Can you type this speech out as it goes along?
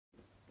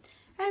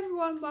Hey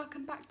everyone,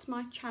 welcome back to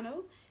my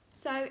channel.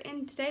 So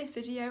in today's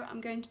video I'm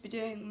going to be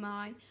doing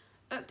my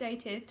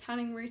updated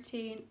tanning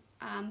routine,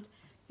 and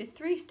the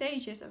 3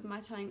 stages of my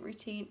tanning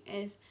routine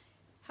is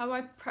how I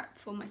prep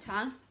for my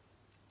tan,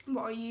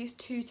 what I use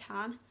to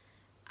tan,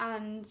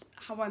 and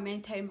how I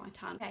maintain my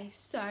tan. Okay,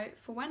 so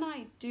for when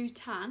I do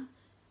tan,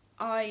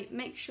 I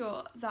make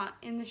sure that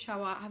in the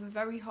shower I have a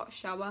very hot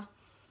shower,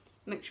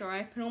 make sure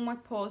I open all my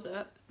pores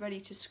up, ready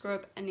to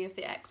scrub any of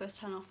the excess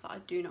tan off that I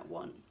do not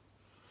want.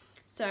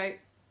 So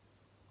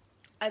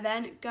I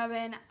then go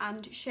in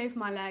and shave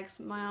my legs,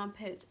 my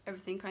armpits,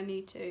 everything I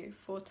need to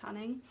for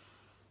tanning.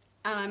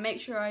 And I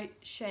make sure I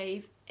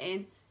shave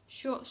in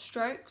short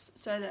strokes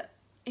so that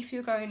if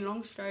you're going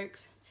long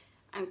strokes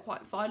and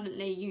quite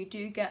violently, you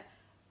do get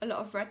a lot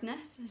of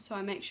redness. So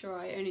I make sure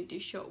I only do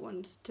short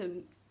ones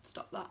to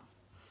stop that.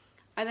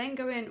 I then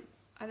go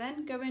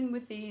in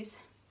with these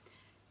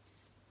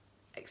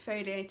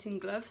exfoliating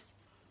gloves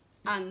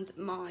and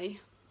my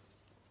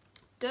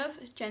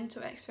Dove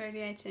Gentle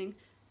Exfoliating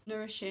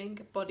Nourishing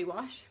Body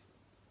Wash,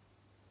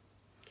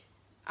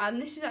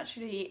 and this is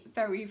actually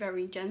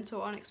very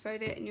gentle on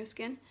exfoliating your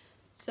skin,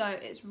 so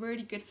it's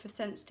really good for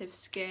sensitive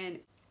skin.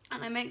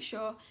 And I make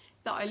sure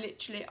that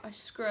I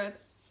scrub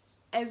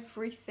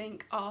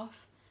everything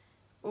off,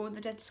 all the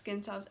dead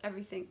skin cells,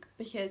 everything,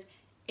 because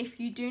if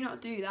you do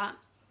not do that,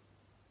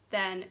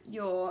 then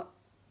your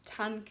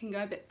tan can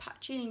go a bit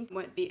patchy and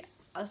won't be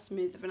as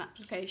smooth of an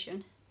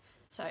application.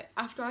 So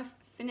after I've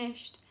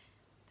finished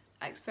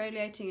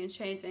exfoliating and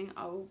shaving,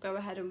 I will go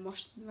ahead and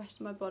wash the rest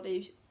of my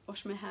body,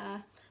 wash my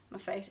hair, my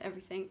face,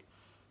 everything.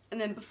 And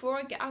then before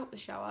I get out the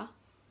shower,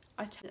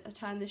 I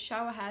turn the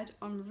shower head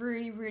on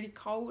really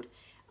cold,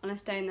 and I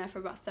stay in there for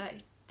about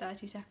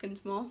 30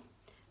 seconds more,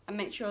 and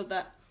make sure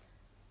that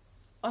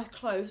I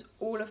close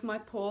all of my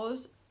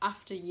pores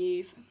after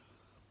you've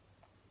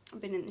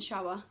been in the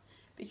shower,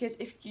 because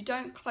if you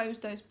don't close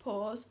those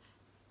pores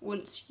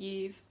once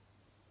you've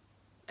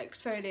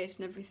exfoliated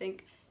and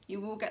everything, you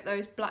will get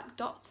those black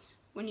dots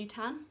when you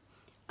tan,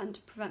 and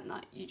to prevent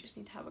that you just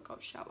need to have a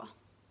cold shower.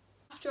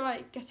 After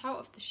I get out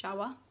of the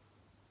shower,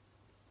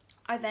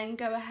 I then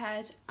go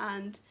ahead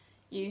and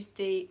use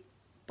the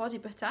body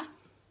butter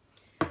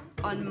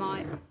on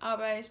my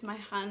elbows, my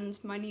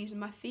hands, my knees and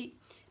my feet,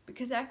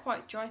 because they're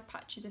quite dry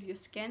patches of your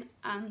skin,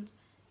 and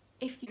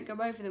if you go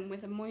over them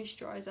with a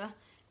moisturiser,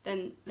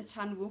 then the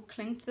tan will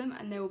cling to them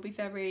and they will be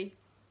very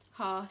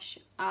harsh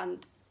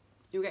and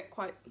you'll get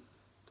quite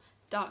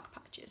dark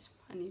patches,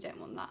 and you don't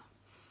want that.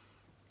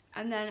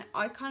 And then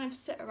I kind of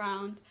sit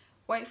around,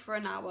 wait for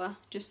an hour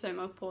just so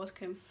my pores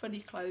can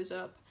fully close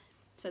up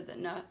so that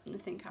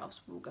nothing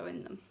else will go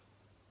in them.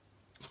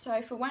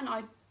 So for when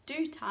I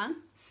do tan,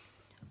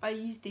 I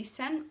use the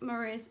St.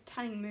 Murray's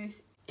tanning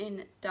mousse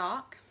in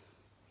dark,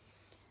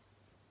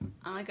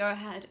 and I go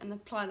ahead and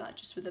apply that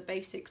just with a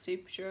basic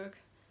Superdrug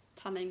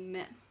tanning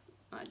mitt.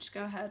 I just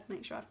go ahead,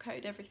 make sure I've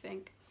coated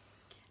everything.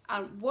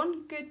 And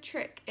one good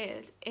trick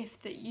is, if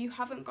you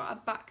haven't got a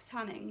back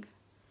tanning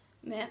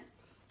mitt,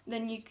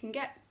 then you can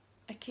get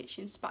a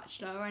kitchen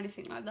spatula or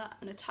anything like that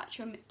and attach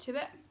your mitt to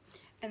it,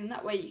 and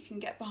that way you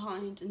can get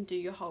behind and do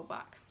your whole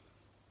back.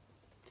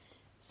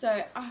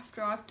 So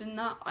after I've done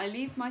that, I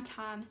leave my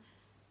tan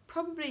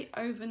probably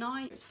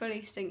overnight, it's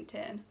fully synced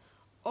in,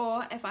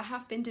 or if I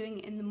have been doing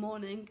it in the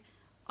morning,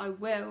 I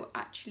will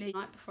actually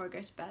night before I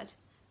go to bed.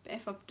 But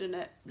if I've done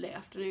it late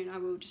afternoon, I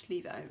will just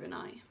leave it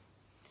overnight.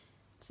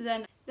 So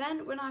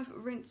then when I've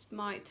rinsed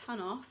my tan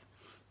off,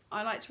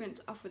 I like to rinse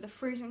it off with a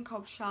freezing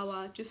cold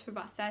shower just for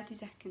about 30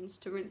 seconds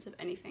to rinse off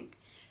anything.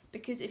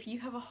 Because if you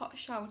have a hot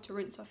shower to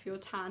rinse off your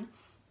tan,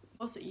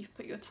 also you've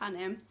put your tan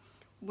in,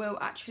 will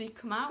actually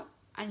come out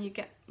and you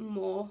get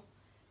more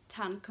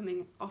tan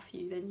coming off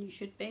you than you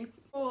should be.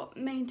 For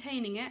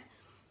maintaining it,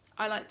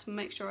 I like to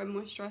make sure I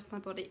moisturise my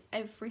body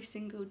every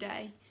single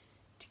day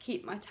to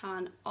keep my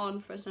tan on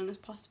for as long as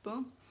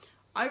possible.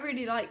 I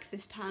really like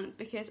this tan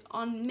because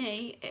on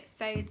me it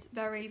fades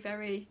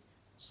very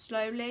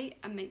slowly,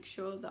 and make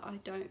sure that I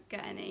don't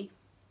get any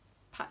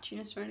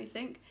patchiness or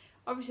anything.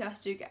 Obviously I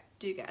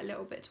do get a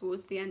little bit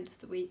towards the end of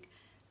the week,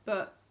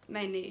 but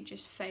mainly it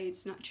just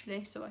fades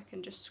naturally, so I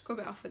can just scrub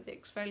it off with the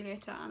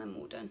exfoliator and I'm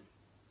all done.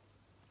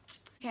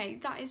 Okay,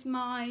 that is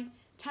my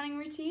tanning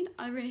routine.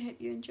 I really hope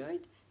you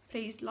enjoyed.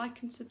 Please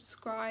like and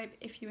subscribe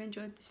if you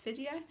enjoyed this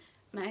video,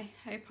 and I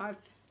hope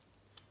I've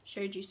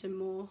showed you some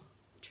more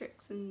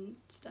tricks and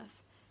stuff.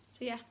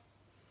 So yeah,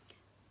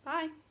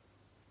 bye.